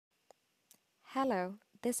Hello,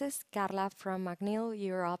 this is Carla from McNeil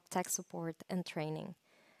Europe Tech Support and Training.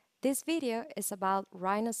 This video is about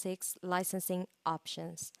Rhino 6 licensing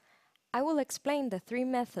options. I will explain the three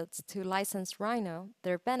methods to license Rhino,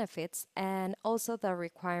 their benefits, and also the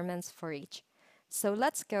requirements for each. So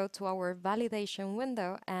let's go to our validation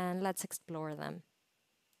window and let's explore them.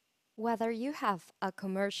 Whether you have a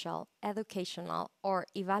commercial, educational, or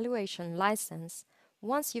evaluation license,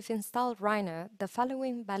 once you've installed Rhino, the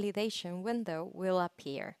following validation window will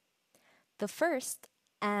appear. The first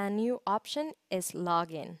and new option is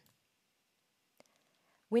Login.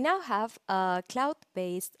 We now have a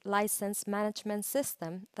cloud-based license management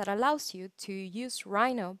system that allows you to use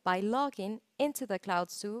Rhino by logging into the Cloud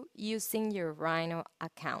Zoo using your Rhino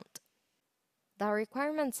account. The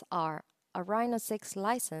requirements are a Rhino 6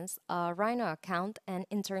 license, a Rhino account, and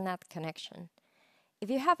internet connection. If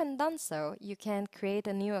you haven't done so, you can create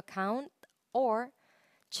a new account or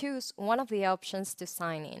choose one of the options to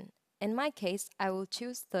sign in. In my case, I will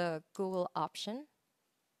choose the Google option.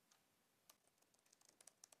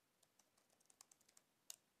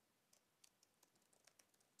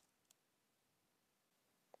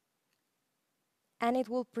 And it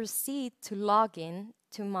will proceed to log in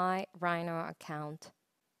to my Rhino account.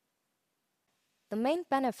 The main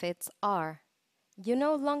benefits are you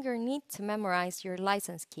no longer need to memorize your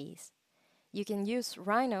license keys. You can use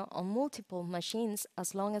Rhino on multiple machines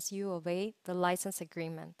as long as you obey the license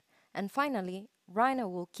agreement. And finally, Rhino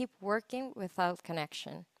will keep working without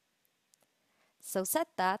connection. So said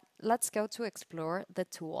that, let's go to explore the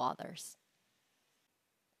two others.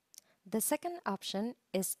 The second option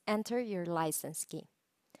is enter your license key.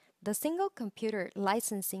 The single computer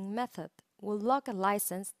licensing method will log a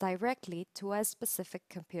license directly to a specific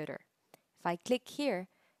computer. If I click here,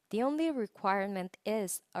 the only requirement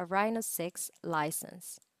is a Rhino 6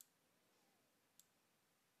 license.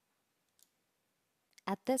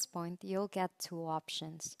 At this point, you'll get two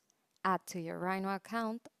options: add to your Rhino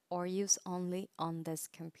account or use only on this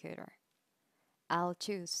computer. I'll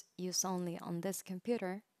choose use only on this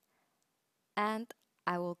computer and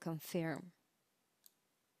I will confirm.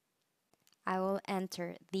 I will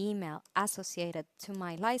enter the email associated to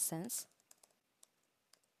my license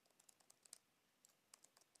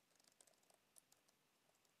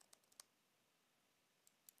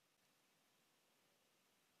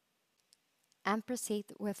and proceed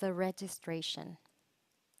with the registration.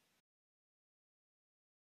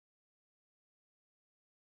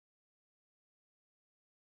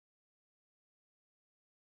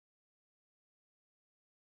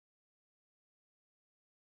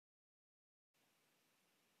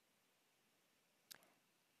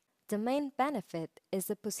 The main benefit is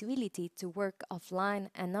the possibility to work offline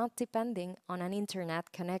and not depending on an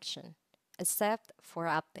internet connection, except for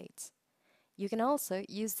updates. You can also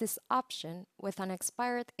use this option with an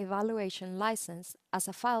expired evaluation license as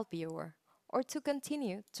a file viewer or to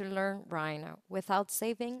continue to learn Rhino without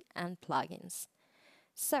saving and plugins.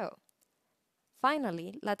 So,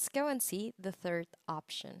 finally, let's go and see the third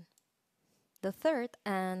option. The third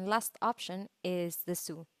and last option is the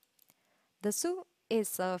Zoo. The Zoo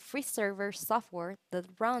is a free server software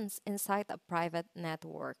that runs inside a private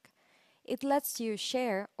network. It lets you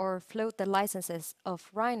share or float the licenses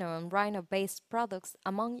of Rhino and Rhino-based products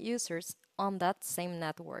among users on that same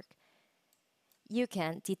network. You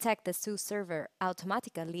can detect the Zoo server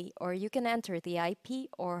automatically, or you can enter the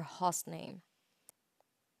IP or hostname.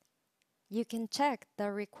 You can check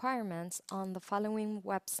the requirements on the following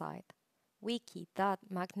website: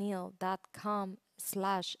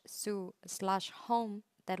 wiki.mcneil.com/zoo/home,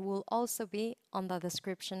 that will also be on the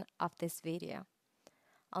description of this video.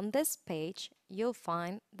 On this page, you'll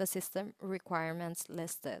find the system requirements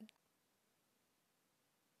listed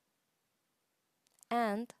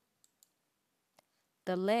and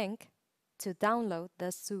the link to download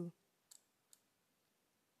the Zoo.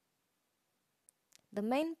 The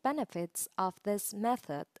main benefits of this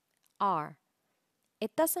method are: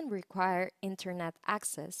 it doesn't require internet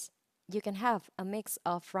access. You can have a mix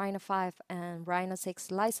of Rhino 5 and Rhino 6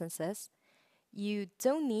 licenses. You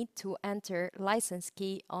don't need to enter license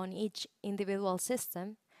key on each individual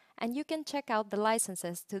system, and you can check out the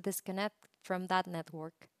licenses to disconnect from that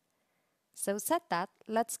network. So said that,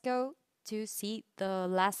 let's go to see the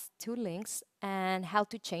last two links and how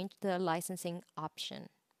to change the licensing option.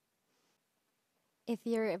 If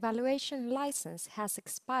your evaluation license has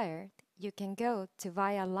expired, you can go to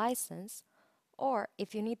Via License, or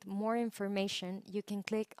if you need more information, you can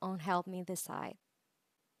click on Help Me Decide.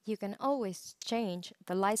 You can always change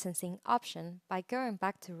the licensing option by going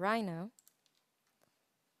back to Rhino,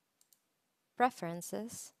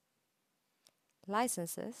 Preferences,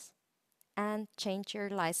 Licenses, and change your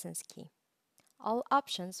license key. All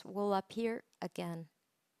options will appear again.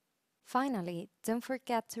 Finally, don't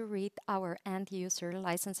forget to read our end user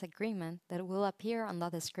license agreement that will appear on the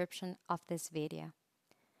description of this video.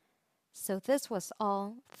 So this was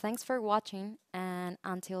all. Thanks for watching and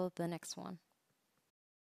until the next one.